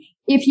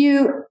If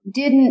you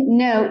didn't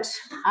note,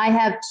 I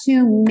have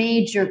two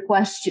major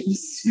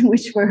questions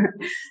which were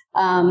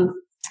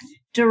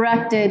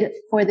directed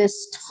for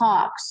this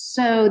talk.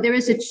 So there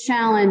is a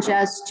challenge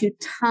as to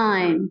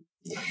time.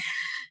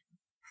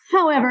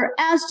 However,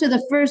 as to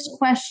the first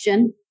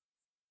question,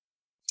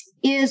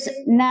 is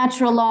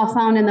natural law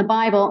found in the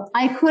Bible?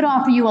 I could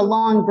offer you a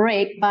long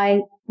break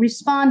by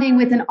responding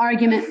with an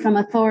argument from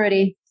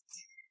authority,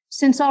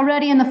 since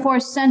already in the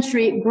 4th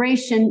century,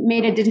 Gratian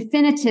made a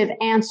definitive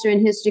answer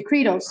in his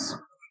Decretals,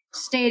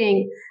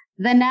 stating,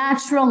 the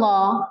natural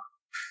law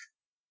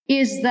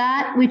is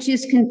that which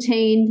is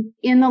contained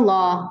in the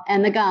law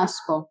and the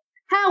gospel.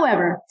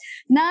 However,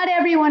 not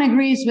everyone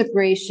agrees with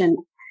Gratian.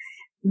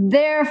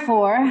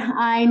 Therefore,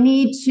 I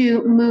need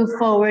to move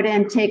forward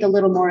and take a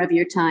little more of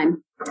your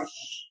time.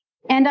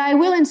 And I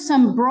will, in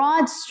some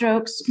broad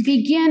strokes,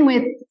 begin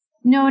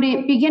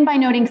by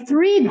noting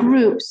three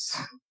groups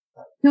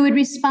who would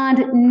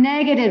respond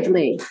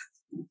negatively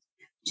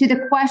to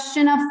the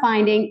question of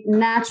finding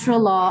natural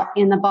law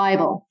in the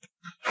Bible.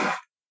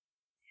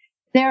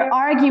 Their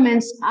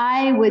arguments,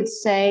 I would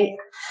say,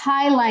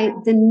 highlight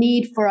the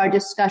need for our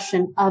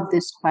discussion of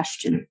this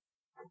question.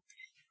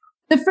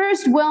 The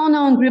first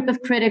well-known group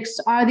of critics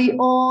are the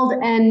old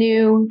and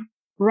new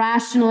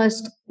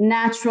rationalist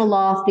natural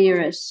law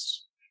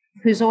theorists,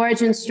 whose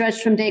origins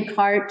stretch from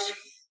Descartes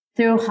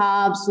through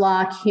Hobbes,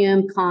 Locke,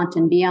 Hume, Kant,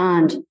 and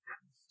beyond.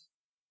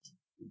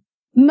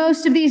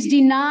 Most of these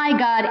deny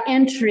God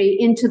entry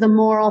into the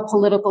moral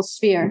political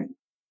sphere,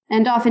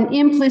 and often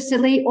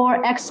implicitly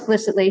or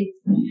explicitly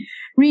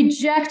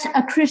reject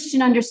a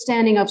Christian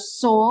understanding of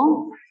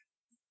soul,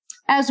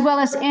 as well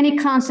as any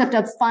concept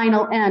of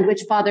final end,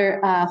 which Father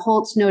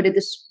Holtz noted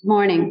this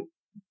morning.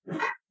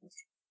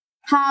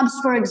 Hobbes,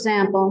 for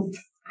example,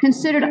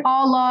 considered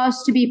all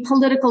laws to be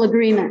political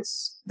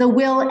agreements, the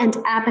will and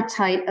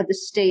appetite of the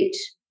state.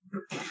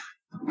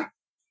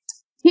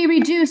 He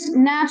reduced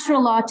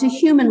natural law to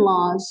human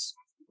laws,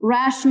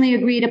 rationally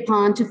agreed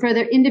upon to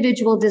further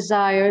individual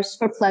desires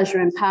for pleasure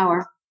and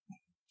power.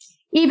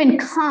 Even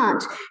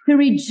Kant, who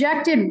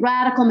rejected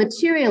radical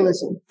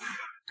materialism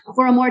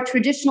for a more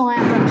traditional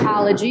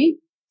anthropology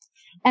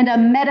and a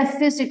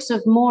metaphysics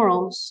of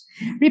morals,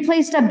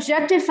 replaced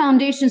objective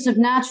foundations of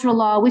natural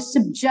law with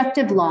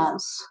subjective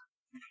laws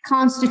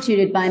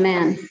constituted by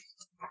man.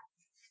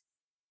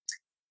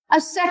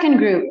 A second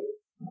group,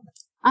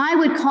 I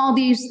would call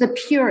these the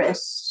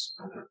purists,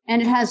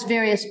 and it has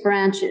various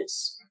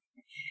branches.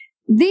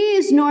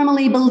 These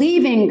normally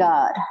believe in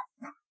God,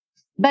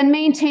 but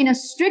maintain a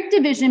strict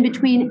division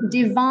between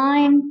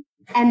divine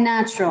and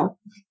natural.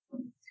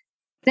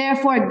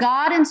 Therefore,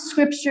 God and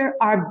Scripture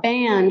are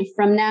banned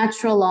from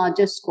natural law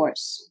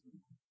discourse.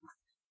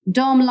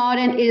 Dom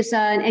Lauden is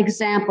an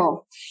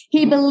example.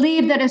 He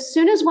believed that as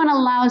soon as one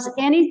allows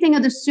anything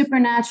of the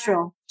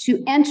supernatural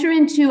to enter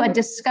into a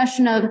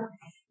discussion of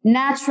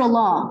natural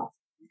law,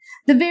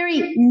 the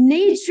very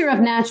nature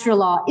of natural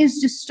law is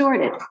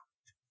distorted.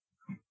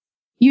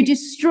 You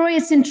destroy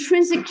its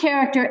intrinsic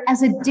character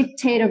as a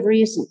dictate of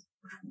reason.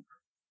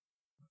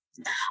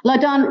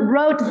 Laudon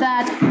wrote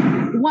that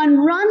one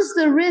runs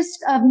the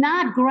risk of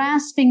not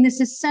grasping this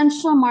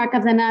essential mark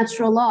of the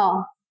natural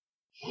law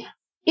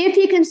if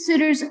he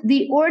considers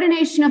the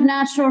ordination of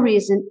natural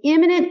reason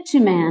immanent to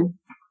man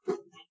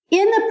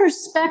in the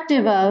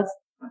perspective of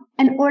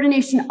an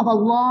ordination of a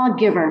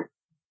lawgiver,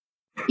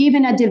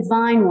 even a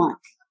divine one,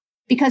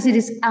 because it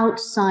is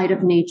outside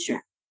of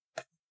nature.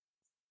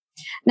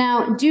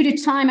 Now, due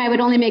to time, I would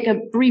only make a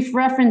brief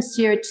reference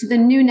here to the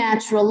new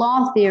natural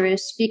law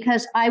theorists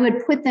because I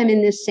would put them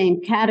in this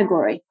same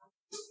category.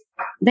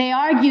 They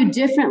argue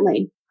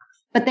differently,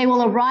 but they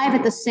will arrive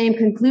at the same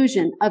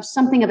conclusion of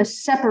something of a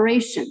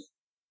separation,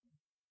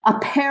 a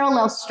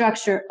parallel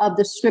structure of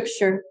the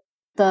Scripture,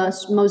 the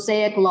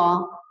Mosaic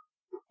law,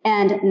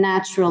 and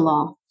natural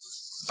law.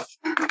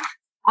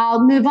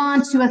 I'll move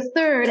on to a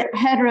third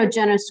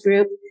heterogeneous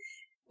group,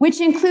 which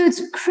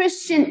includes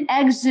Christian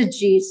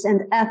exegetes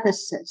and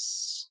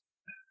ethicists.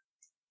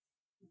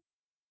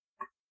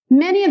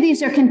 Many of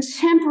these are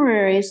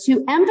contemporaries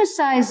who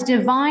emphasize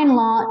divine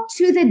law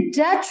to the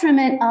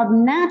detriment of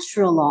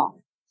natural law.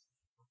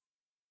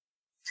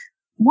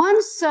 One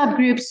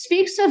subgroup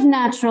speaks of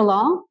natural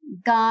law,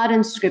 God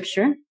and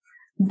Scripture,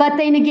 but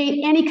they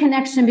negate any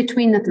connection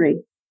between the three.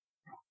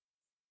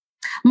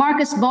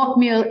 Marcus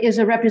Bockmuehl is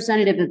a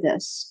representative of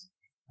this.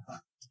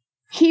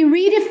 He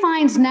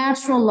redefines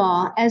natural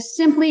law as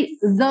simply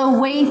the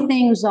way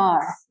things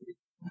are,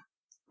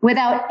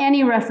 without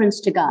any reference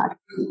to God.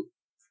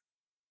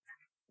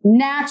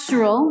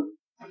 Natural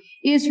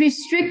is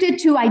restricted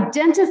to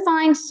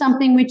identifying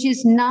something which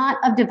is not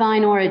of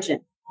divine origin.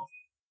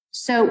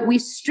 So we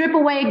strip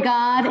away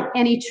God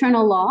and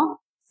eternal law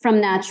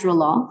from natural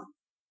law.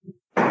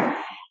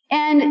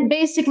 And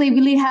basically,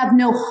 we have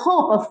no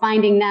hope of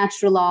finding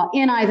natural law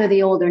in either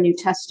the Old or New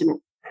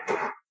Testament.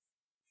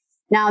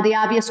 Now, the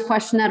obvious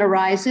question that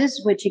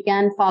arises, which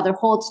again, Father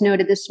Holtz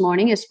noted this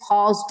morning, is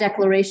Paul's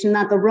declaration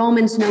that the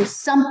Romans know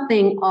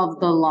something of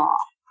the law.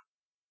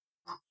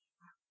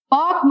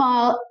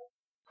 Bockmuehl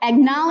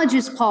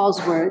acknowledges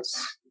Paul's words,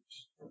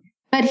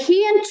 but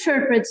he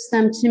interprets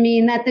them to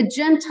mean that the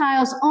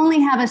Gentiles only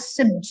have a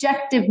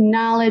subjective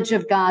knowledge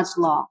of God's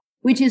law,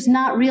 which is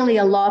not really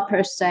a law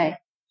per se.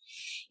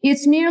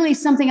 It's merely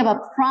something of a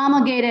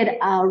promulgated,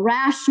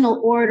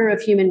 rational order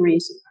of human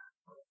reason.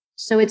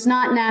 So it's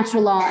not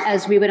natural law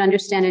as we would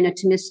understand in a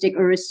Thomistic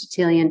or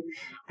Aristotelian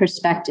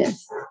perspective.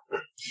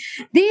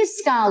 These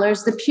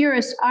scholars, the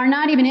purists, are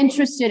not even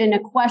interested in a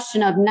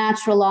question of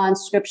natural law in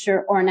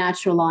Scripture or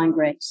natural law in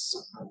grace.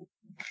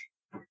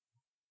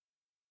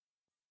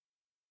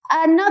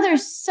 Another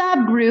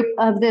subgroup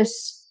of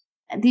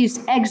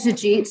these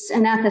exegetes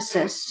and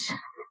ethicists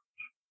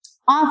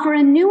offer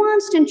a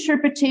nuanced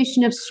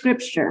interpretation of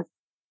Scripture.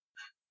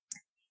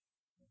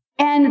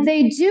 And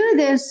they do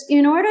this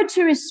in order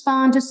to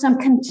respond to some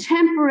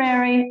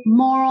contemporary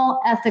moral,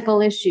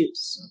 ethical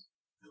issues.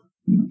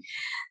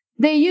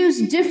 They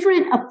use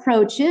different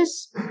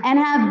approaches and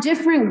have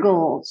different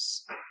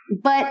goals,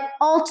 but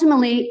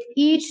ultimately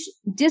each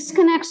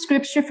disconnects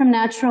Scripture from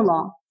natural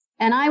law.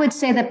 And I would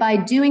say that by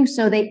doing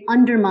so, they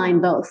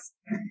undermine both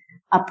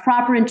a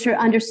proper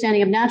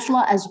understanding of natural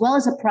law as well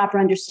as a proper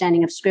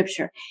understanding of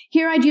Scripture.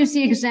 Here I'd use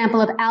the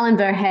example of Alain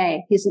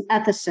Verhey. He's an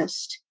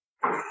ethicist.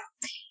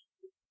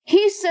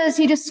 He says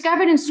he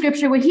discovered in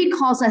Scripture what he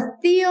calls a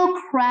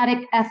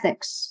theocratic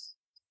ethics,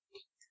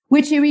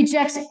 which he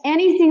rejects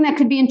anything that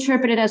could be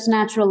interpreted as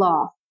natural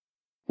law.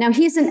 Now,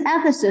 he's an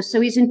ethicist,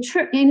 so he's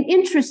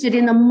interested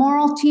in the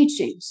moral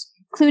teachings,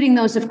 including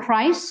those of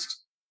Christ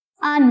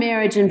on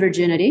marriage and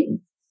virginity,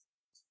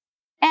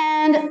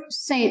 and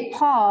St.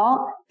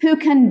 Paul, who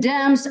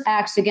condemns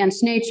acts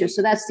against nature.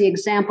 So that's the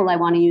example I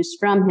want to use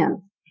from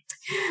him.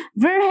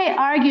 Verhey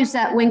argues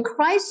that when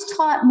Christ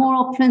taught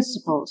moral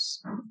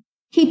principles,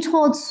 he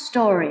told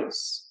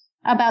stories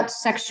about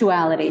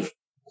sexuality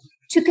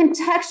to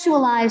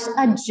contextualize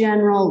a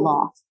general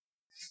law.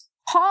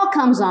 Paul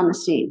comes on the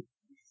scene.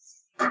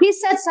 He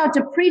sets out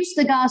to preach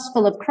the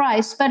gospel of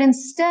Christ, but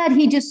instead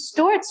he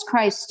distorts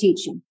Christ's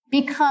teaching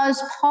because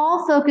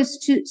Paul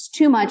focused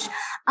too much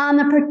on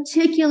the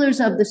particulars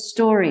of the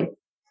story,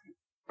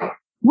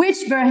 which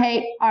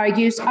Verhey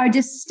argues are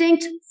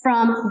distinct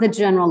from the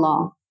general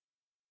law.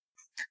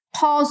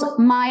 Paul's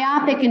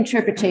myopic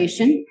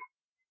interpretation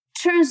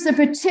turns the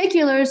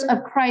particulars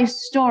of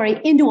Christ's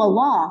story into a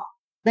law,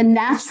 the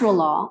natural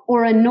law,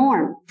 or a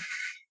norm.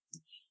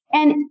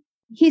 And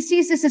he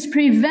sees this as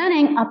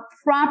preventing a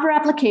proper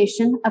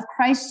application of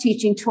Christ's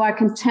teaching to our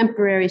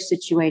contemporary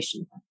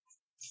situation.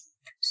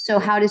 So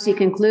how does he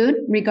conclude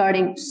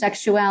regarding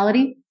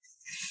sexuality?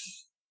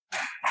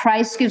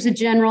 Christ gives a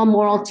general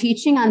moral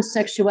teaching on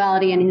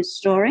sexuality in his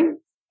story.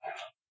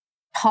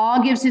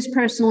 Paul gives his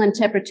personal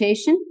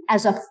interpretation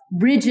as a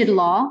rigid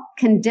law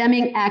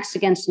condemning acts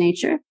against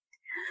nature.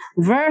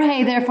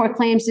 Verhey therefore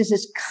claims this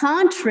is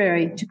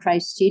contrary to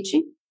Christ's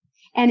teaching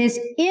and is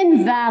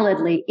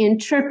invalidly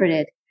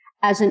interpreted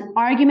as an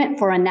argument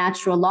for a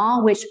natural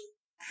law which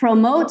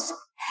promotes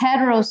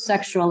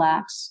heterosexual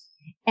acts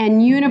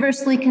and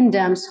universally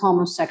condemns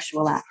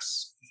homosexual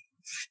acts.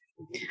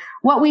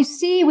 What we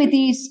see with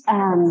these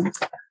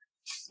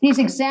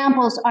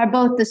examples are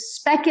both the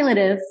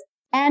speculative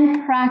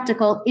and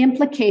practical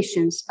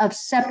implications of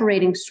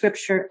separating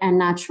Scripture and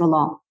natural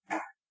law.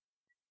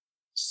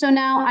 So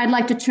now I'd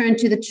like to turn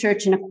to the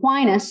Church in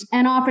Aquinas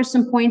and offer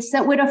some points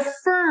that would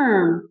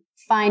affirm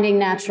finding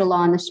natural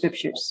law in the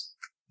Scriptures.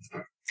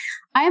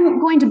 I am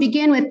going to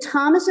begin with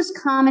Thomas's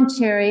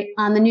commentary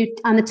on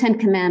the Ten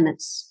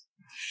Commandments.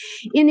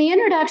 In the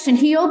introduction,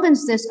 he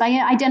opens this by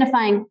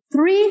identifying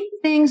three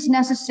things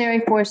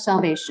necessary for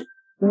salvation.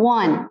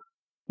 1,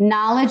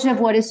 knowledge of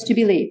what is to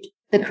be believed,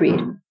 the creed.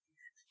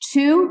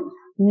 2,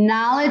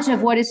 knowledge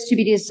of what is to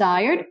be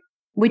desired,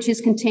 which is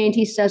contained,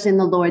 he says, in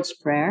the Lord's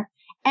Prayer.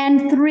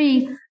 And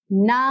 3,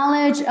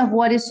 knowledge of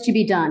what is to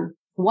be done,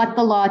 what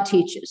the law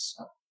teaches.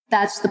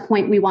 That's the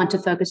point we want to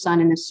focus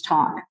on in this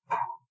talk.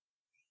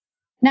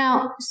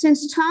 Now,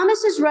 since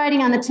Thomas is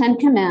writing on the Ten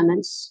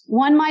Commandments,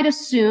 one might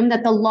assume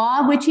that the law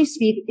of which he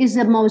speaks is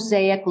a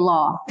Mosaic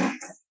law.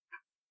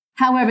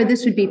 However,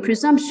 this would be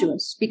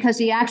presumptuous because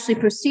he actually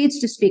proceeds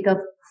to speak of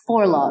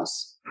 4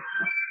 laws.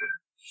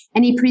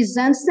 And he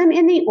presents them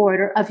in the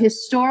order of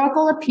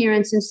historical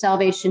appearance in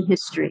salvation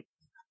history.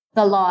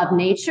 The law of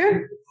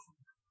nature,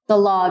 the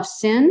law of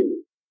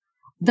sin,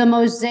 the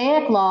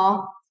Mosaic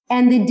law,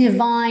 and the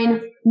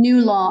divine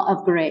new law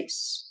of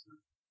grace.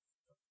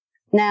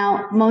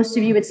 Now, most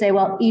of you would say,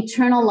 well,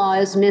 eternal law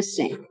is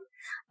missing.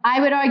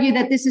 I would argue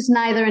that this is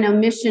neither an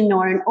omission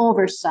nor an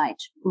oversight.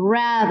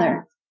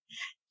 Rather,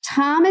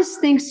 Thomas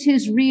thinks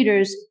his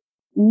readers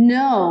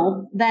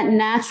know that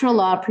natural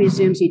law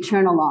presumes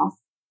eternal law.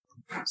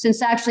 Since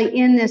actually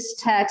in this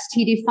text,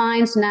 he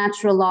defines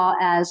natural law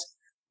as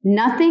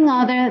nothing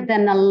other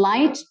than the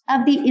light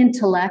of the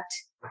intellect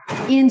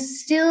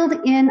instilled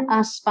in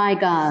us by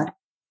God.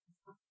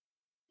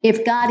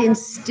 If God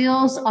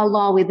instills a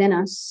law within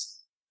us,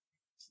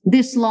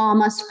 this law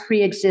must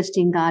pre-exist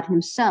in God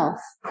himself,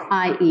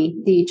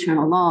 i.e., the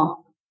eternal law.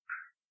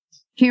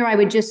 Here I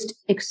would just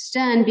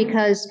extend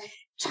because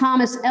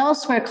Thomas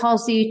elsewhere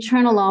calls the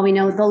eternal law, we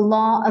know, the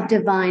law of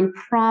divine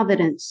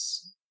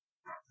providence,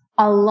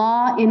 a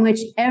law in which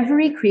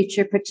every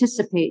creature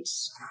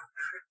participates.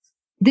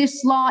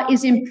 This law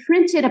is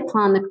imprinted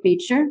upon the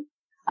creature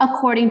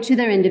according to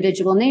their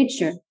individual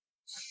nature.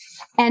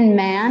 And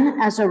man,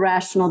 as a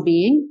rational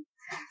being,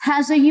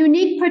 has a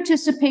unique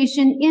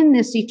participation in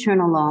this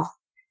eternal law,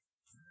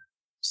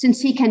 since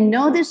he can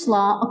know this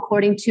law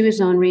according to his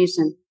own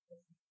reason.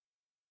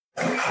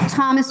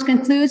 Thomas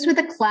concludes with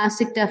a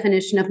classic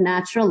definition of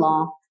natural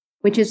law,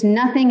 which is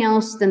nothing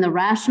else than the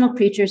rational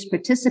creature's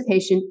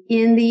participation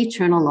in the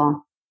eternal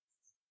law.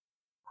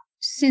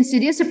 Since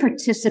it is a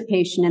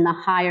participation in the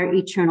higher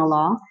eternal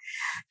law,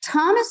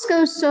 Thomas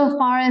goes so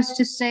far as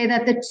to say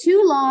that the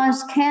two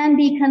laws can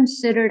be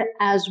considered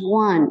as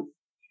one,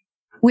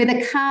 with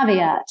a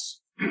caveat.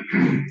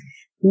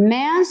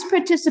 Man's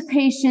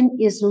participation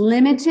is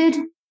limited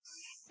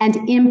and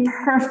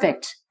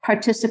imperfect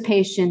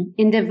participation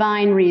in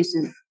divine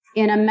reason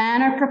in a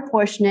manner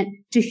proportionate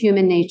to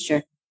human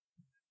nature.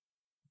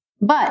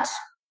 But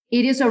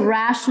it is a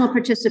rational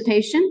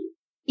participation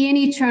in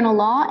eternal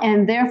law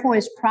and therefore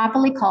is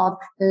properly called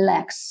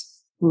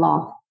lex,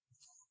 law.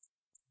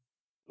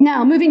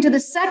 Now, moving to the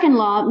second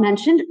law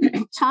mentioned,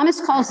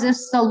 Thomas calls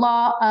this the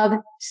law of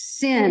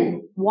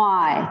sin.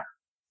 Why?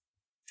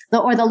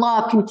 Or the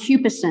law of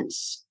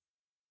concupiscence,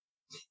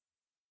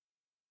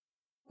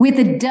 with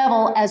the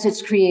devil as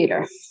its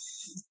creator.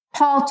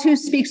 Paul too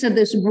speaks of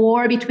this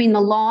war between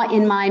the law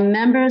in my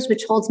members,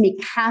 which holds me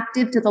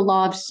captive to the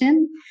law of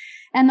sin,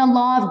 and the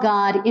law of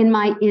God in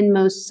my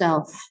inmost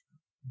self.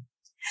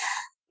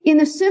 In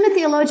the Summa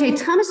Theologiae,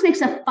 Thomas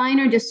makes a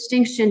finer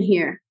distinction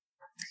here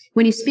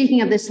when he's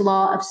speaking of this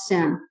law of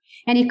sin.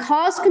 And he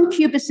calls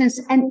concupiscence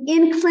an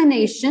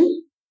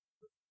inclination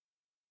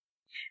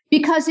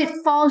because it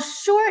falls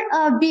short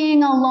of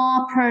being a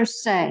law per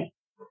se.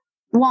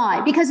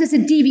 Why? Because it's a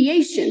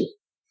deviation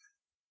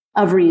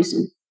of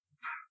reason.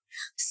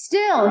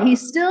 Still, he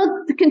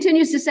still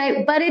continues to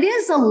say, but it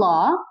is a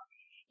law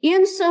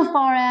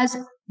insofar as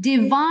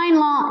divine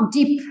law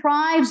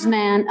deprives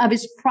man of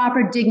his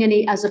proper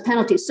dignity as a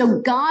penalty. So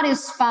God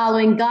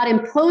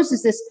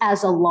imposes this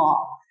as a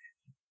law,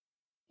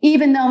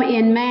 even though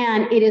in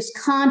man it is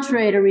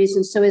contrary to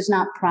reason, so is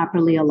not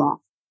properly a law.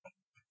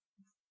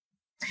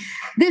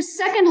 This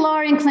second law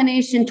or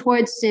inclination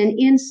towards sin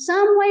in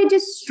some way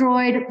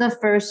destroyed the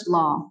first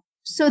law.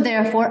 So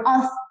therefore,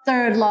 a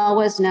third law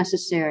was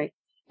necessary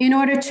in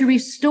order to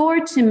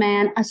restore to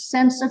man a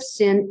sense of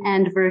sin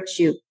and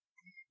virtue.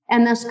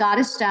 And thus God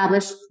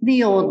established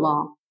the old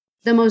law,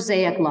 the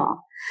Mosaic law.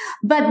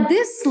 But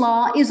this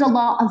law is a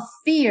law of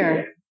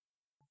fear,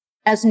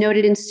 as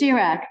noted in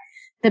Sirach.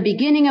 The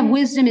beginning of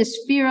wisdom is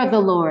fear of the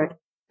Lord.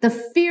 The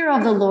fear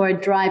of the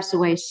Lord drives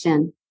away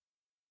sin.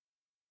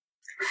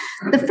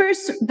 The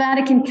First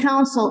Vatican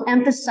Council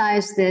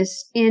emphasized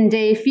this in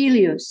De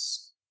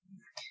Filius,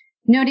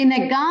 noting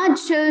that God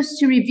chose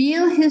to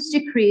reveal his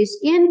decrees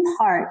in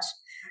part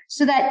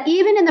so that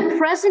even in the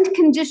present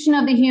condition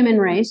of the human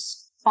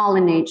race,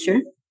 fallen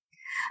nature,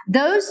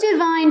 those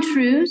divine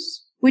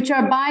truths, which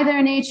are by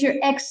their nature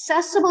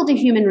accessible to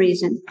human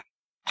reason,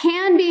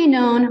 can be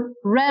known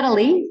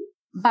readily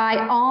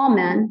by all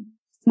men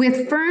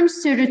with firm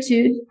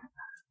certitude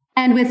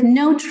and with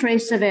no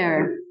trace of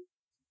error.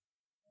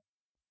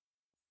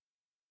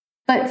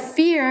 But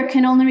fear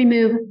can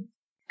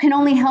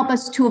only help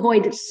us to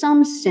avoid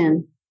some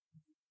sin.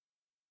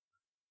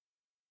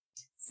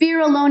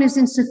 Fear alone is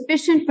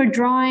insufficient for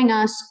drawing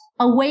us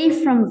away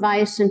from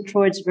vice and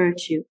towards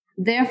virtue.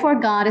 Therefore,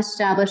 God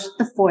established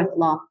the fourth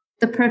law,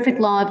 the perfect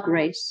law of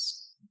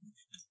grace.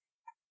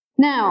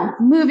 Now,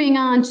 moving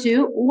on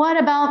to what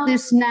about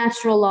this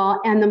natural law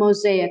and the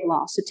Mosaic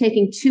law? So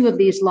taking two of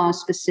these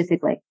laws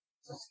specifically.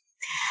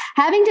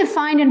 Having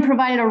defined and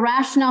provided a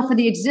rationale for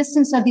the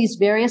existence of these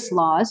various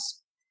laws,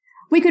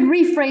 we could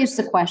rephrase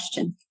the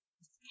question.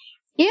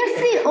 If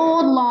the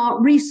old law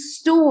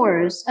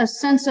restores a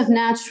sense of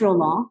natural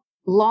law,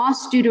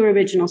 lost due to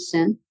original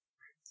sin,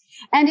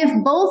 and if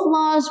both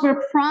laws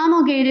were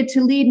promulgated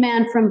to lead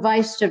man from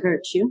vice to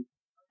virtue,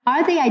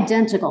 are they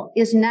identical?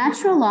 Is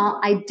natural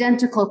law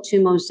identical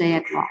to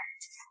Mosaic law?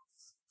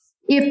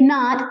 If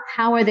not,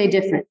 how are they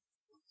different?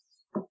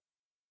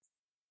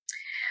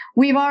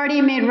 We've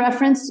already made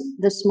reference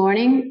this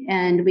morning,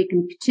 and we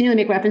can continually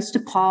make reference to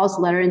Paul's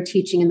letter and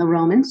teaching in the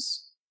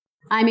Romans.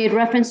 I made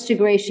reference to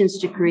Gratian's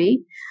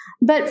decree,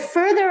 but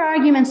further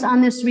arguments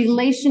on this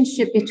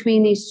relationship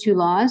between these two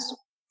laws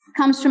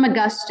comes from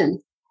Augustine.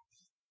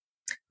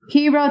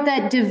 He wrote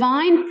that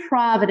divine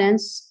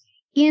providence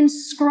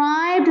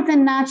inscribed the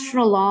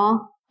natural law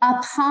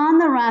upon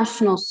the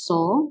rational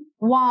soul.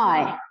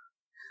 Why?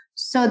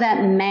 So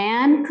that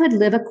man could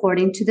live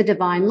according to the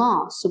divine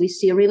law. So we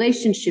see a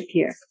relationship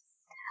here.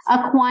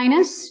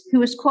 Aquinas, who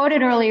was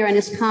quoted earlier in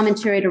his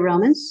commentary to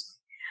Romans,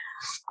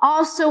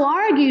 also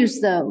argues,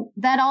 though,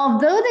 that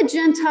although the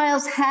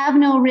Gentiles have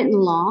no written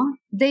law,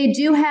 they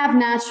do have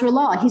natural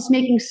law. He's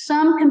making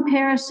some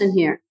comparison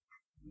here.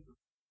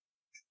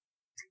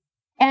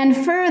 And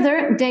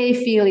further, De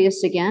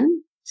Filius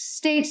again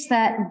states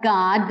that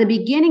God, the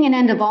beginning and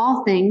end of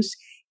all things,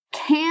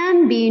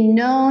 can be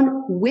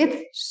known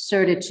with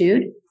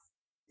certitude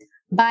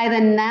by the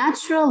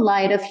natural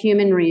light of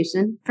human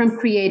reason from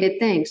created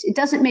things. It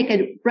doesn't make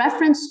a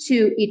reference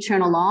to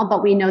eternal law,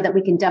 but we know that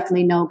we can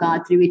definitely know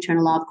God through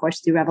eternal law, of course,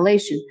 through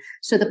revelation.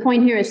 So the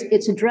point here is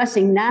it's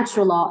addressing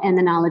natural law and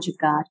the knowledge of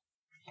God.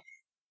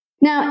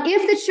 Now,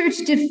 if the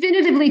church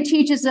definitively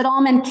teaches that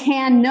all men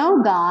can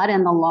know God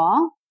and the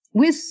law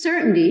with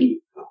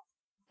certainty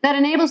that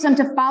enables them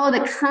to follow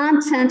the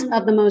content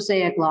of the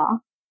Mosaic law,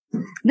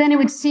 then it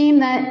would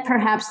seem that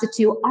perhaps the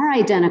two are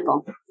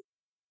identical.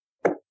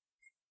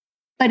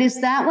 But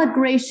is that what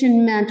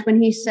Gratian meant when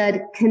he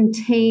said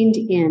contained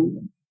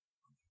in?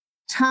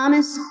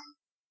 Thomas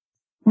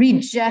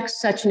rejects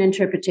such an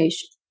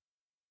interpretation.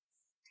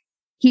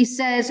 He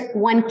says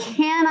one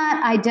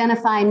cannot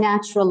identify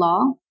natural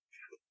law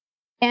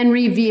and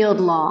revealed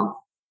law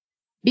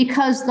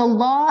because the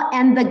law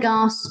and the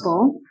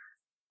gospel,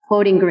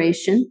 quoting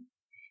Gratian,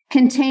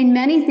 contain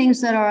many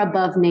things that are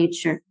above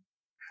nature.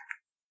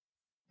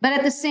 But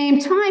at the same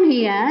time,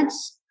 he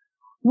adds,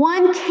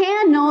 one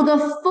can know the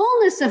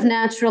fullness of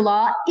natural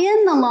law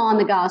in the law and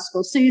the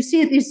gospel. So you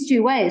see it these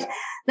two ways.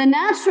 The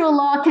natural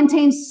law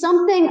contains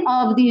something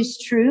of these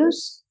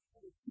truths,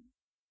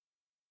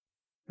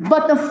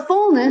 but the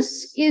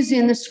fullness is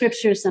in the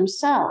scriptures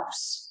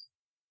themselves.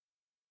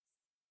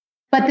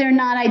 But they're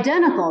not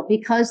identical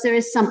because there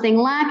is something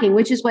lacking,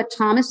 which is what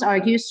Thomas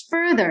argues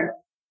further.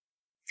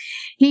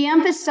 He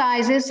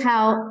emphasizes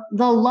how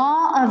the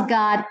law of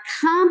God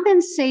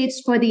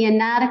compensates for the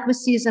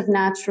inadequacies of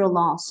natural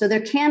law. So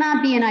there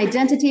cannot be an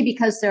identity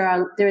because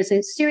there is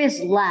a serious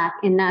lack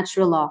in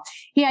natural law.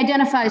 He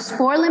identifies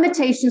 4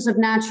 limitations of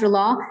natural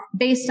law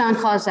based on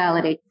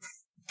causality.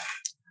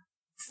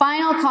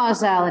 Final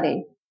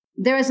causality.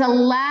 There is a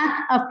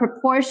lack of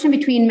proportion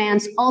between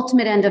man's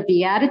ultimate end of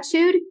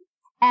beatitude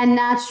and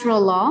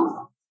natural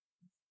law.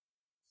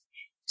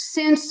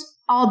 Since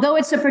although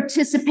it's a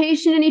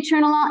participation in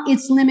eternal law,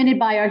 it's limited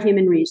by our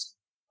human reason.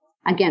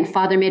 Again,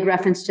 Father made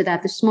reference to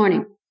that this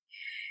morning.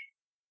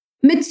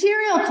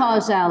 Material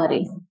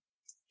causality.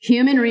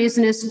 Human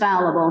reason is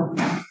fallible.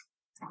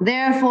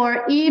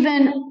 Therefore,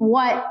 even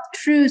what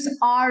truths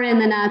are in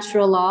the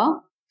natural law,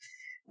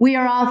 we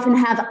are often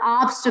have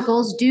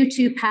obstacles due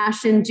to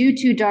passion, due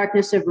to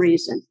darkness of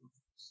reason,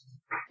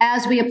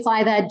 as we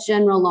apply that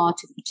general law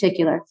to the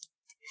particular.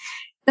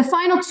 The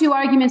final 2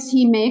 arguments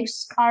he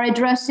makes are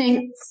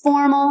addressing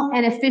formal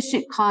and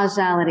efficient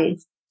causality.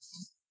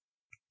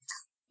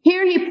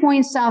 Here he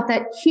points out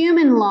that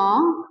human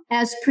law,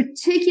 as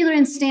particular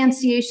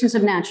instantiations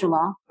of natural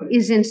law,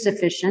 is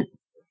insufficient.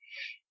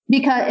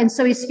 And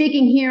so he's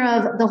speaking here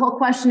of the whole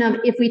question of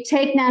if we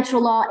take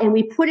natural law and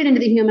we put it into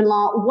the human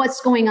law,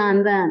 what's going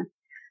on then?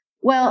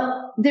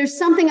 Well, there's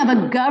something of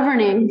a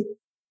governing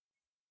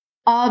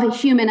of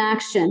human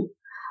action.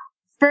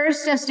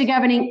 First, as to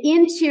governing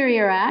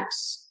interior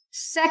acts.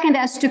 Second,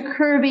 as to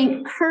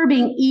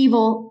curbing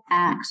evil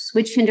acts,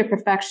 which hinder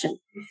perfection.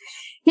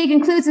 He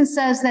concludes and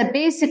says that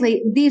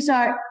basically these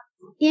are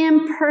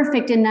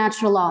imperfect in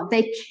natural law.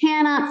 They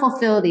cannot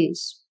fulfill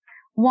these.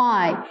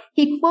 Why?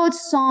 He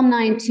quotes Psalm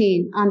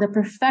 19 on the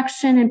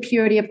perfection and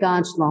purity of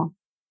God's law.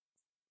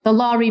 The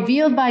law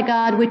revealed by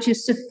God, which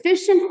is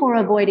sufficient for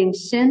avoiding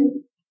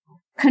sin,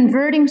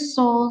 converting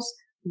souls,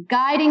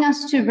 guiding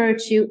us to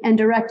virtue, and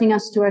directing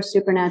us to our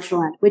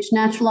supernatural end, which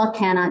natural law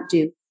cannot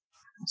do.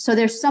 So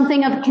there's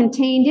something of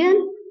contained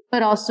in,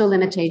 but also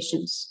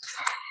limitations.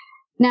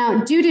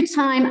 Now, due to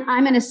time,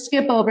 I'm going to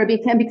skip over,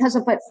 because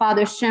of what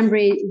Father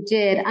Schembri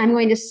did, I'm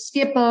going to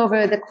skip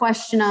over the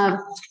question of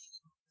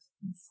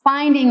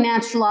finding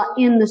natural law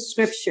in the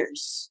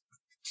scriptures.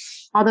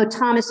 Although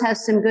Thomas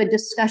has some good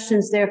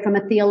discussions there from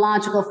a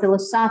theological,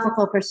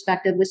 philosophical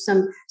perspective with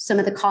some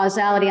of the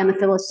causality on the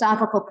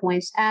philosophical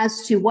points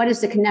as to what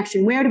is the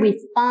connection. Where do we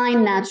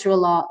find natural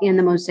law in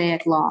the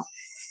Mosaic law?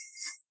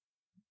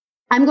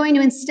 I'm going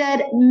to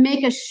instead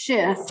make a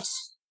shift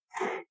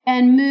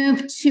and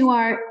move to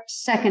our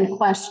second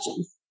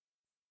question.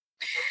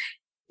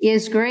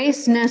 Is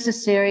grace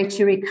necessary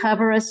to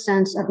recover a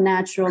sense of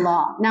natural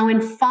law? Now,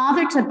 when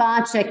Father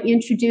Tabachek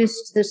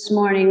introduced this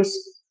morning's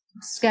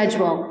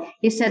schedule,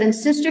 he said, and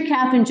Sister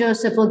Catherine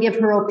Joseph will give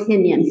her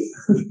opinion.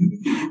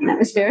 That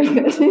was very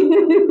good.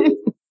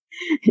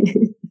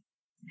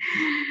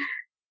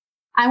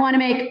 I want to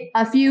make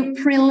a few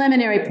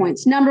preliminary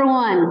points. Number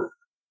one,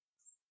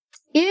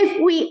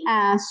 if we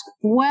ask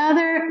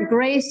whether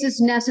grace is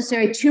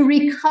necessary to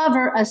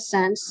recover a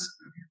sense,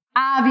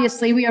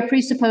 obviously we are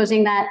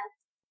presupposing that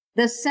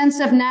the sense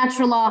of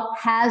natural law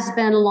has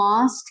been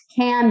lost,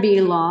 can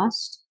be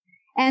lost,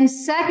 and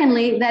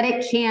secondly, that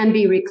it can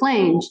be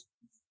reclaimed,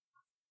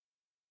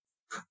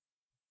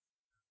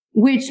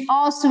 which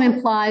also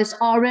implies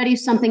already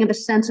something of a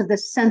sense of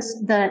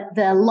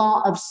the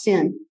law of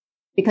sin,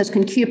 because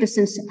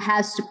concupiscence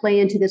has to play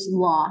into this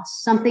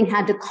loss. Something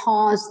had to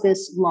cause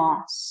this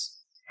loss.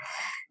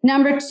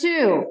 Number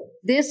two,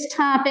 this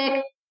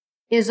topic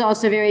is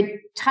also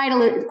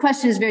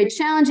question is very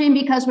challenging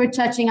because we're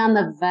touching on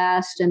the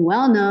vast and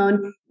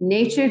well-known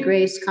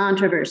nature-grace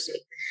controversy.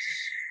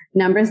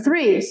 Number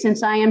 3,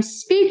 since I am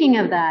speaking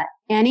of that,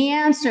 any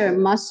answer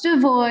must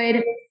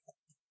avoid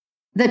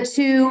the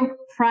 2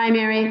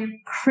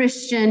 primary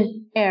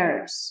Christian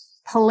errors.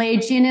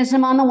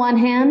 Pelagianism on the one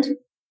hand,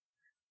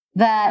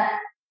 that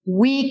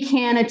we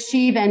can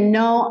achieve and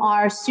know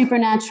our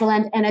supernatural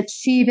end and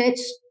achieve it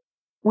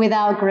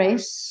without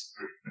grace.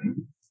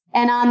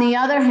 And on the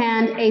other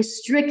hand, a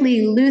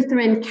strictly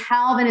Lutheran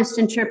Calvinist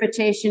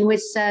interpretation,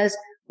 which says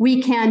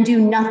we can do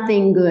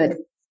nothing good.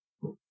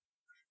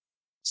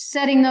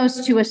 Setting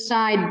those 2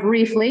 aside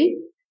briefly,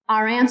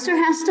 our answer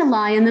has to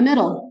lie in the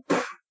middle.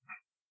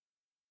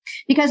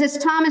 Because as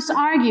Thomas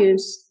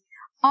argues,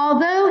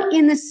 although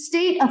in the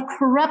state of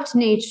corrupt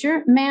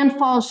nature, man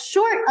falls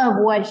short of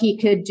what he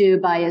could do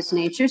by his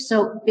nature.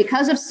 So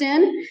because of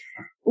sin,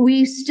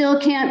 we still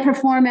can't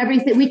perform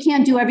everything. We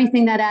can't do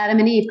everything that Adam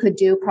and Eve could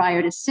do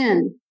prior to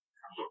sin.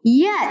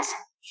 Yet,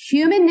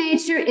 human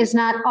nature is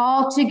not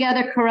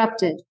altogether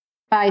corrupted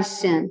by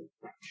sin.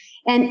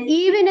 And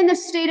even in the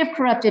state of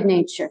corrupted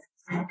nature,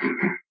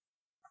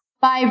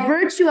 by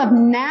virtue of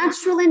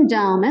natural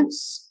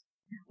endowments,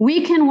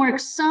 we can work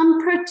some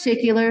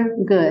particular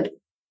good.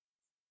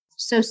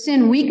 So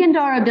sin weakened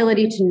our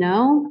ability to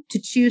know,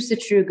 to choose the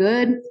true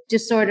good,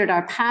 disordered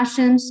our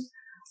passions,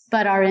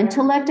 but our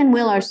intellect and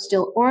will are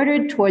still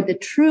ordered toward the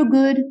true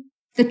good,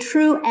 the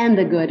true and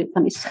the good,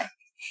 let me say.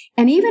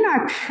 And even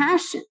our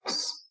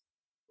passions,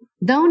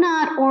 though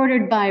not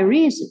ordered by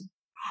reason,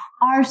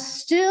 are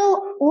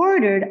still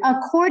ordered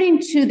according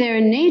to their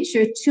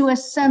nature to a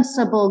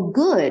sensible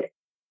good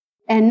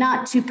and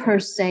not to per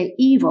se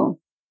evil.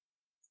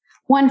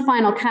 One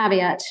final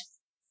caveat.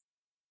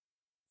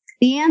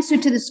 The answer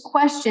to this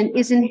question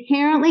is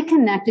inherently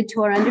connected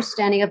to our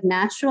understanding of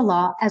natural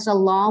law as a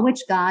law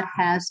which God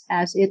has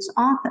as its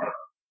author,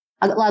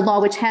 a law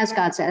which has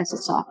God as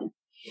its author.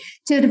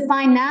 To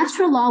define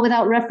natural law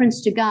without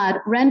reference to God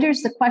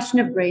renders the question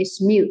of grace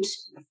mute.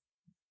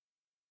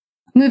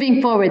 Moving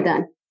forward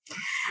then,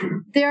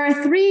 there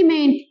are 3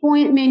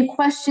 main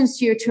questions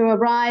here to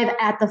arrive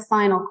at the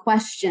final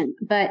question,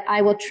 but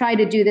I will try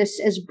to do this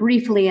as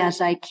briefly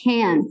as I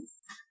can.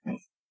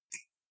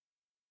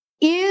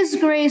 Is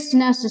grace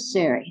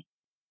necessary?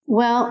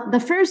 Well, the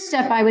first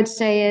step I would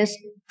say is,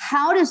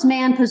 how does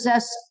man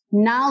possess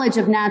knowledge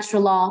of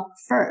natural law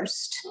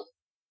first?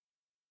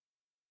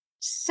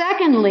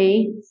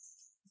 Secondly,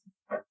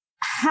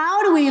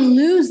 how do we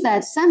lose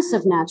that sense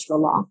of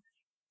natural law?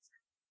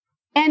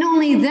 And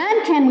only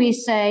then can we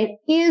say,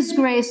 is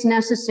grace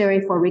necessary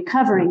for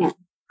recovering it?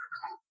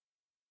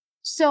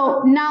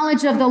 So,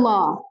 knowledge of the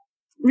law.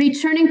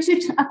 Returning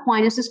to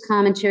Aquinas'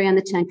 commentary on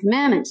the 10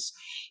 Commandments.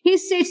 He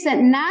states that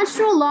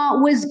natural law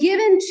was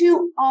given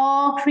to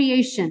all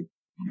creation,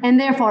 and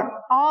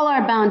therefore all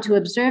are bound to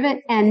observe it,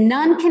 and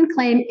none can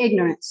claim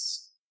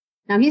ignorance.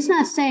 Now, he's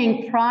not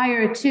saying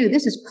prior to,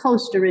 this is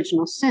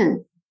post-original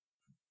sin.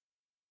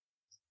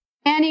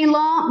 Any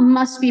law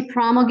must be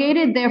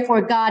promulgated,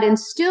 therefore God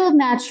instilled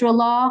natural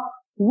law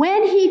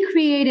when he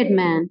created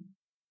man,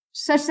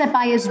 such that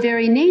by his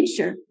very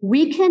nature,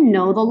 we can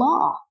know the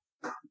law.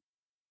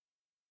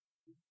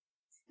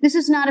 This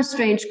is not a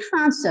strange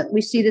concept.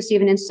 We see this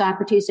even in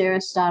Socrates,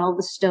 Aristotle,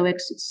 the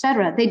Stoics,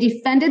 etc. They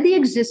defended the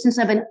existence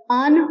of an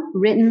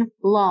unwritten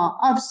law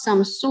of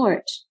some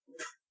sort.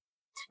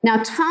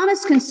 Now,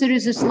 Thomas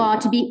considers this law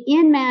to be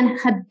in man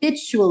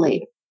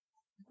habitually,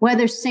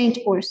 whether saint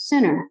or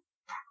sinner.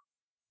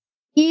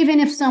 Even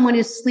if someone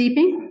is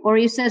sleeping, or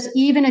he says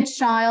even a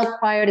child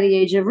prior to the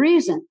age of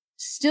reason,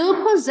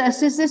 still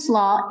possesses this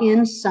law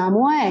in some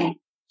way.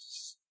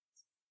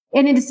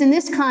 And it is in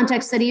this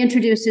context that he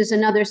introduces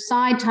another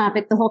side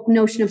topic, the whole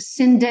notion of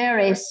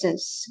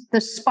synderesis,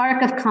 the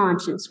spark of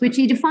conscience, which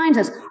he defines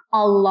as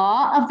a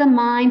law of the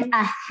mind,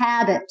 a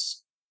habit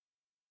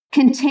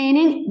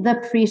containing the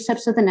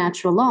precepts of the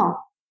natural law.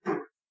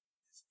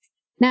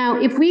 Now,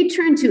 if we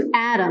turn to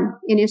Adam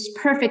in his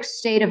perfect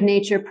state of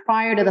nature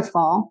prior to the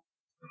fall,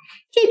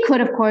 he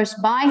could, of course,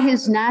 by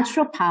his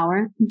natural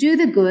power, do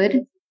the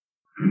good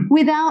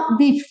without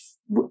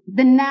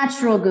the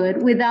natural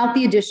good, without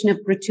the addition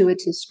of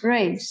gratuitous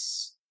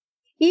grace.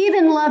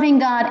 Even loving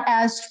God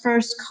as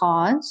first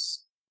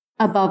cause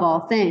above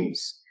all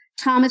things.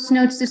 Thomas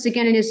notes this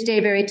again in his De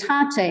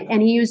Veritate,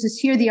 and he uses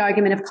here the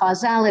argument of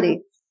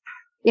causality.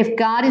 If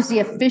God is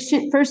the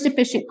first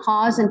efficient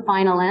cause and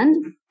final end,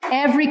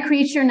 every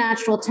creature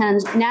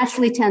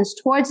naturally tends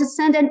towards its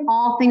end, and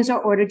all things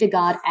are ordered to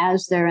God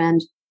as their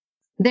end.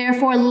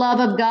 Therefore, love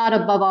of God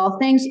above all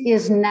things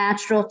is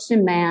natural to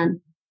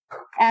man,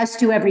 as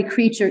to every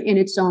creature in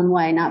its own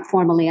way, not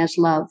formally as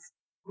love.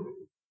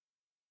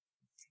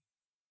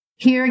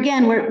 Here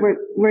again,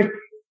 we're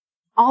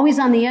always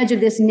on the edge of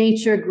this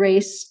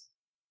nature-grace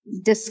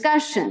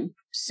discussion.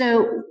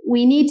 So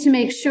we need to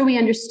make sure we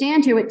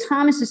understand here what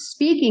Thomas is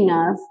speaking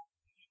of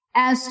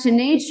as to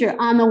nature.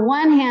 On the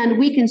one hand,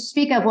 we can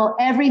speak of, well,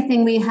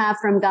 everything we have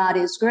from God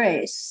is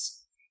grace.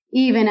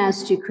 even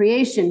as to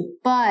creation.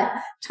 But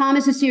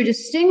Thomas is here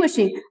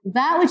distinguishing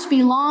that which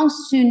belongs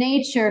to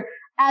nature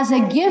as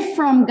a gift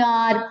from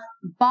God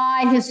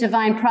by his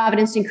divine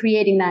providence in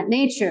creating that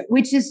nature,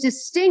 which is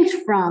distinct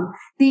from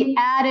the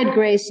added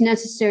grace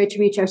necessary to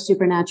reach our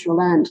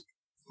supernatural end.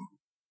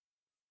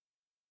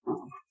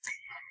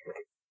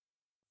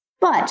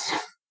 But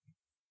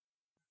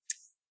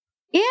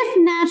if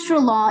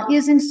natural law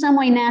is in some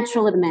way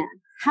natural to man,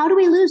 how do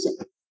we lose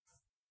it?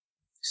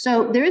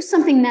 So there is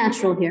something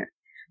natural here.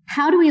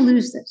 How do we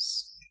lose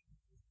this?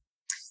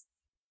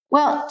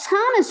 Well,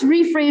 Thomas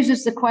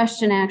rephrases the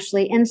question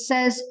actually and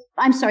says,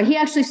 he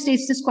actually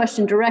states this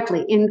question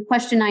directly in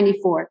question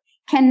 94.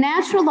 Can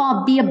natural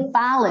law be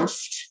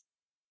abolished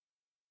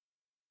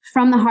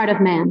from the heart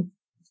of man?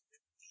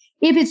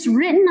 If it's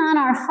written on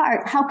our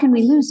heart, how can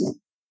we lose it?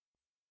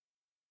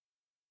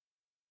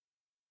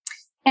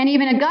 And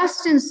even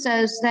Augustine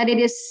says that it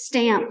is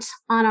stamped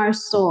on our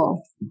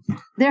soul.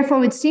 Therefore,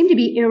 it would seem to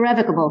be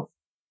irrevocable.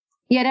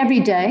 Yet every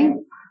day,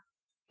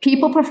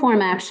 people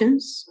perform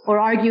actions or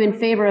argue in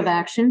favor of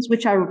actions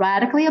which are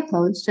radically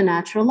opposed to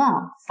natural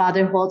law.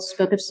 Father Holt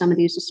spoke of some of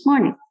these this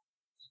morning.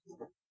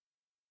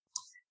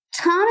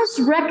 Thomas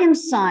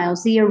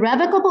reconciles the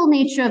irrevocable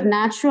nature of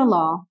natural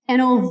law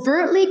and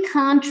overtly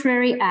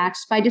contrary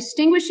acts by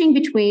distinguishing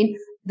between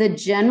the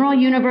general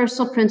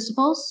universal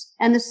principles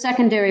and the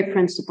secondary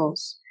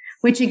principles,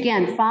 which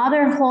again,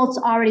 Father Holt's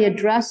already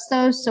addressed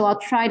those, so I'll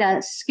try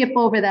to skip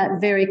over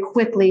that very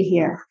quickly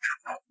here.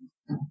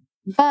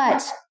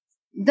 But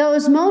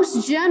those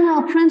most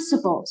general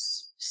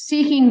principles,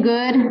 seeking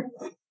good,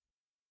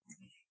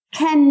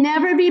 can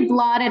never be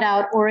blotted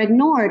out or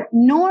ignored,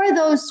 nor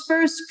those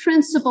first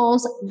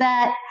principles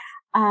that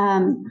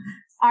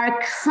are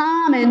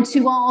common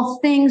to all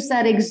things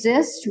that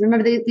exist.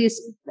 Remember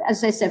these,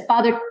 as I said,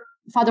 Father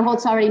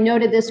Holtz already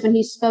noted this when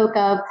he spoke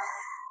of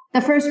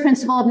the first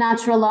principle of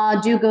natural law,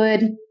 do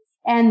good,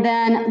 and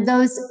then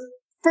those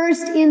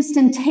first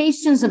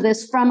instantations of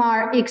this from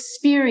our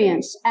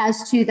experience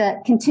as to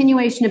the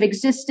continuation of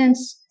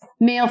existence,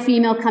 male,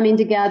 female coming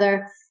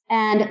together,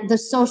 and the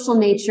social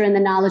nature and the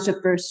knowledge of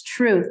first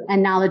truth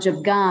and knowledge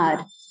of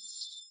God.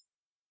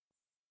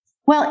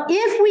 Well,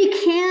 if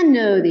we can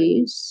know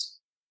these,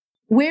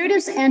 where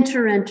does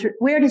error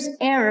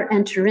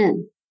enter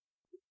in?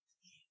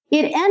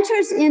 It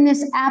enters in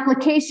this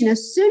application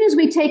as soon as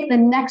we take the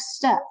next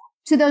step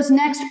to those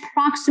next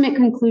proximate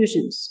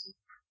conclusions.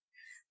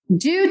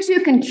 Due to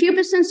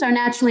concupiscence, our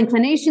natural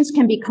inclinations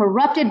can be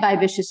corrupted by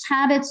vicious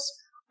habits,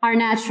 our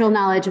natural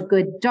knowledge of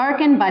good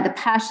darkened by the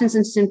passions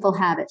and sinful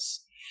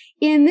habits.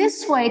 In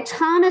this way,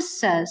 Thomas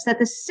says that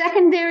the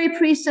secondary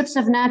precepts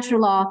of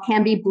natural law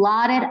can be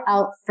blotted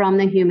out from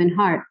the human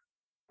heart.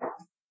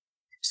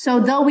 So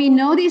though we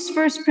know these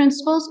first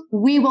principles,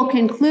 we will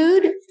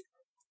conclude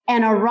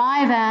and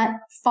arrive at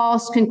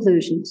false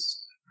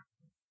conclusions.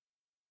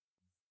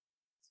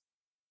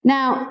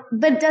 Now,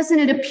 but doesn't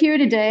it appear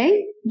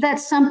today that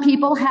some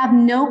people have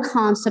no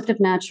concept of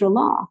natural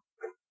law?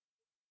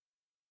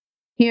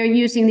 Here,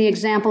 using the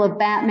example of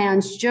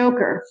Batman's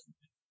Joker.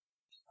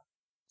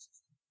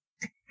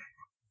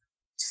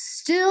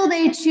 Still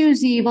they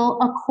choose evil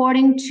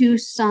according to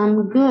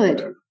some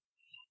good.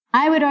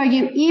 I would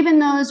argue even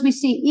those we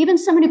see, even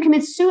someone who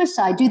commits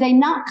suicide, do they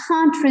not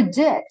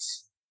contradict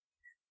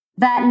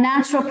that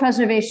natural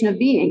preservation of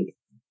being?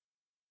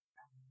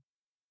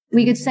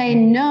 We could say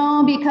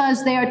no,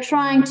 because they are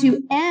trying to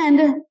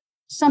end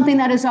something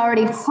that is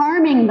already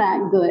harming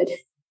that good.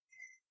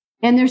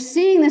 And they're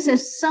seeing this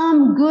as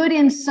some good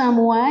in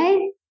some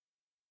way.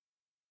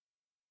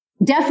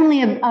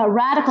 Definitely a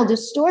radical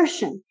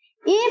distortion.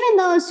 Even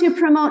those who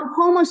promote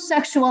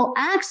homosexual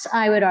acts,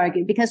 I would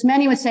argue, because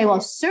many would say, well,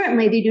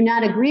 certainly they do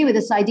not agree with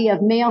this idea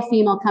of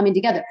male-female coming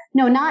together.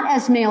 No, not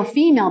as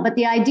male-female, but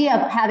the idea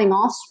of having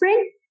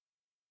offspring.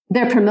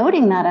 They're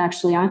promoting that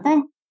actually, aren't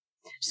they?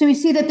 So we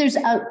see that there's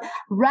a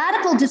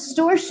radical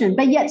distortion,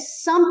 but yet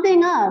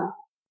something of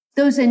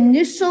those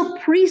initial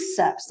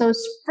precepts, those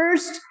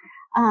first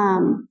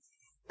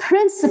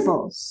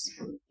principles,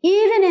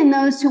 even in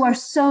those who are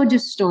so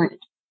distorted.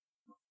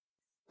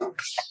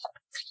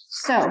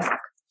 So,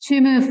 to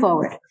move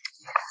forward,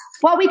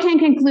 what we can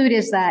conclude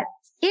is that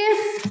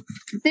if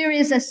there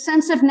is a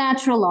sense of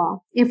natural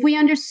law, if we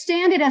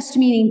understand it as to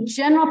meaning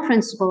general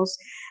principles,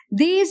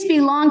 these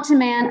belong to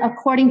man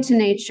according to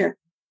nature.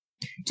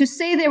 To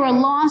say they were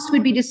lost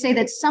would be to say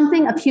that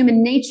something of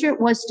human nature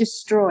was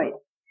destroyed,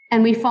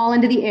 and we fall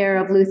into the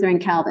error of Luther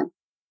and Calvin.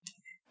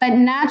 But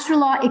natural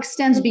law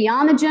extends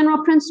beyond the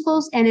general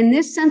principles, and in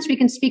this sense, we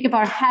can speak of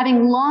our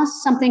having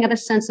lost something of a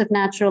sense of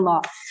natural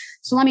law.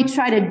 So let me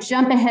try to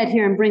jump ahead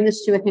here and bring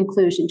this to a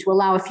conclusion to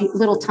allow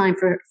little time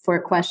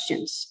for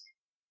questions.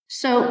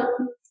 So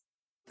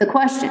the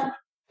question,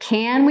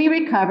 can we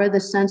recover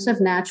the sense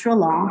of natural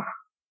law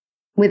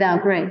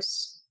without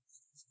grace?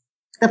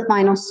 The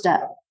final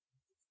step.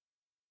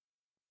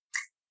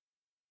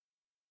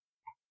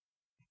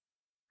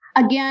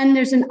 Again,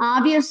 there's an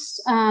obvious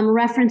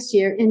reference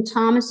here in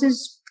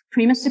Thomas's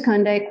Prima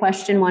Secundae,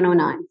 question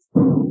 109.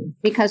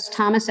 because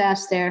Thomas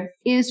asked there,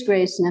 is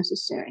grace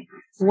necessary?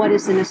 What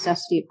is the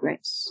necessity of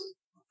grace?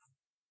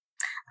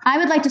 I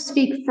would like to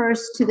speak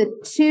first to the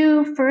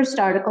 2 first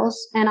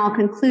articles, and I'll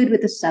conclude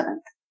with the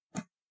 7th.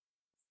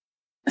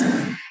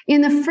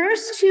 In the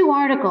first 2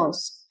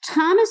 articles,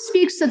 Thomas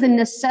speaks of the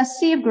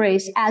necessity of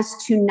grace as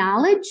to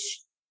knowledge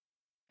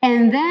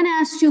and then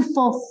as to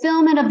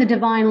fulfillment of the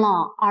divine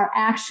law, our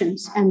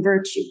actions and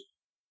virtue.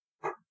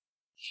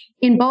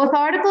 In both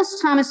articles,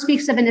 Thomas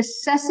speaks of a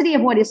necessity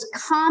of what is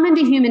common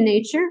to human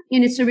nature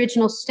in its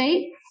original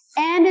state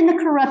and in the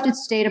corrupted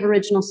state of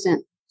original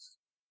sin.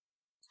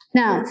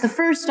 Now, the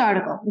first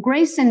article,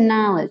 grace and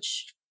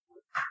knowledge.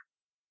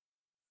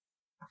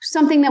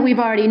 Something that we've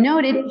already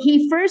noted,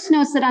 he first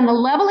notes that on the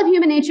level of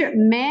human nature,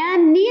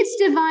 man needs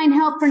divine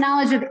help for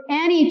knowledge of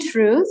any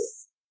truth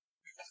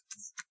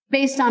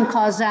based on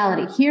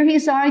causality. Here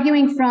he's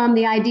arguing from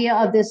the idea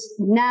of this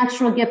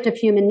natural gift of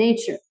human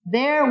nature.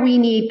 There we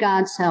need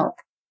God's help.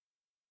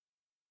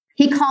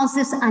 He calls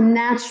this a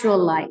natural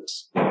light.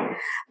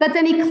 But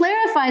then he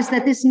clarifies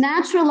that this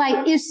natural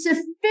light is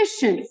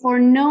sufficient for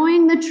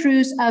knowing the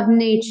truths of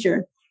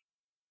nature,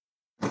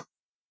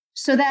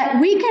 so that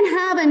we can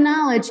have a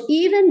knowledge,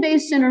 even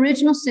based on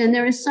original sin.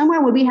 There is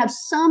somewhere where we have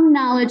some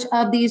knowledge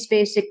of these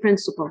basic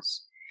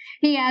principles.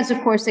 He adds,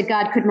 of course, that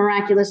God could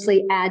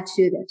miraculously add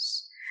to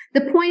this.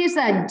 The point is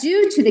that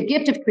due to the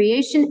gift of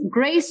creation,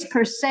 grace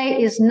per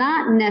se is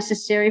not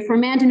necessary for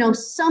man to know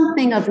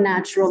something of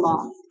natural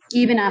law,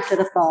 even after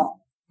the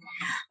fall.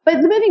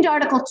 But moving to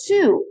Article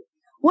 2,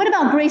 what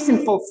about grace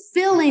in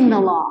fulfilling the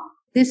law?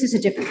 This is a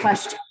different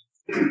question.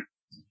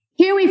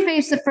 Here we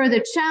face a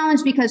further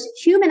challenge because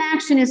human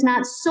action is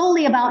not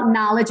solely about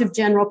knowledge of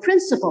general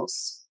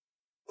principles.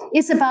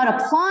 It's about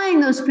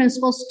applying those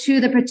principles to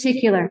the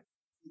particular.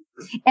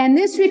 And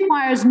this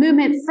requires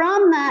movement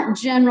from that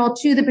general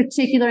to the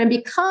particular. And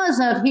because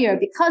of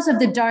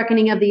the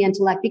darkening of the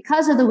intellect,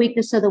 because of the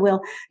weakness of the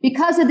will,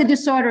 because of the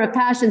disorder of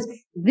passions,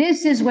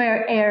 this is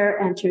where error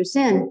enters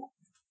in.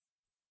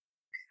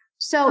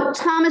 So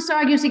Thomas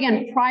argues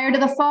again, prior to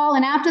the fall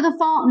and after the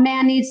fall,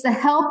 man needs the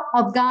help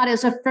of God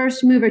as a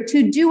first mover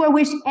to do or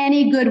wish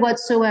any good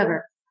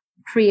whatsoever,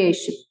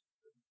 creation.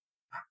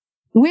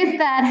 With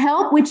that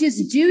help, which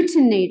is due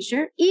to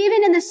nature,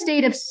 even in the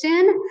state of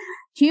sin,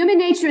 human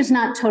nature is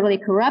not totally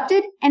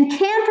corrupted and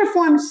can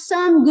perform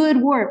some good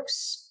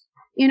works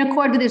in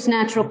accord with its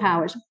natural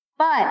powers.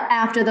 But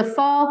after the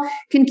fall,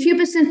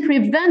 concupiscence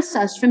prevents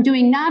us from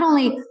doing not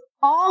only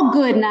all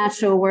good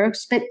natural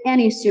works, but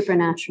any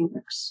supernatural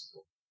works.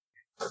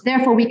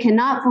 Therefore, we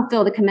cannot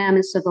fulfill the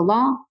commandments of the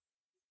law,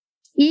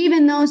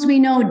 even those we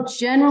know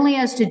generally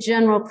as to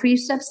general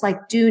precepts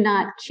like do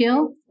not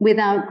kill,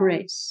 without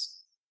grace.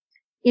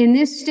 In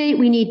this state,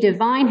 we need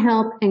divine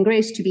help and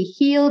grace to be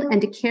healed and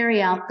to carry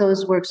out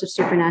those works of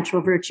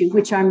supernatural virtue,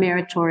 which are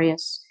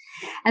meritorious.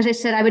 As I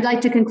said, I would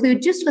like to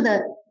conclude just with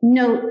a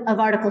note of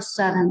Article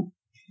 7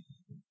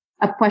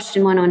 of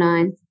Question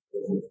 109.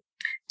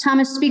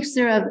 Thomas speaks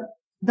there of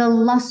the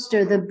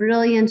luster, the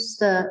brilliance,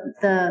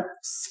 the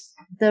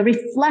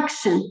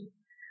reflection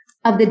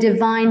of the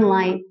divine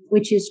light,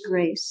 which is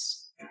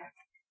grace,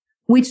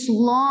 which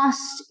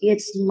lost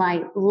its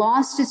light,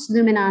 lost its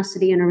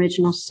luminosity in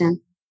original sin.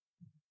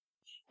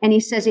 And he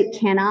says it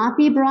cannot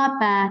be brought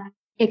back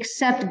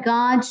except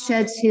God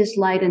sheds his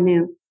light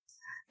anew.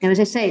 Now, as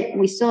I say,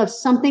 we still have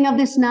something of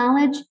this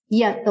knowledge,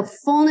 yet the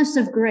fullness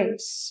of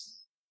grace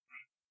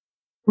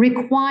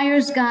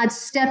requires God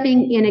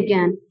stepping in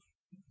again.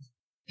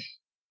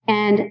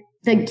 And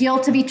the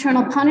guilt of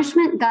eternal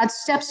punishment, God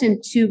steps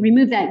in to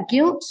remove that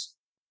guilt,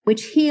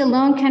 which he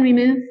alone can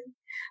remove,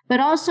 but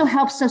also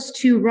helps us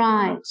to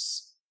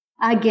rise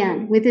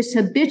again with this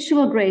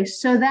habitual grace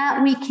so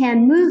that we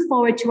can move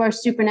forward to our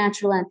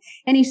supernatural end.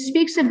 And he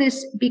speaks of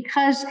this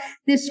because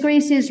this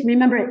grace is,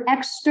 remember,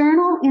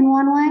 external in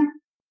one way,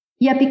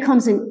 yet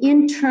becomes an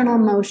internal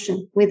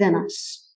motion within us.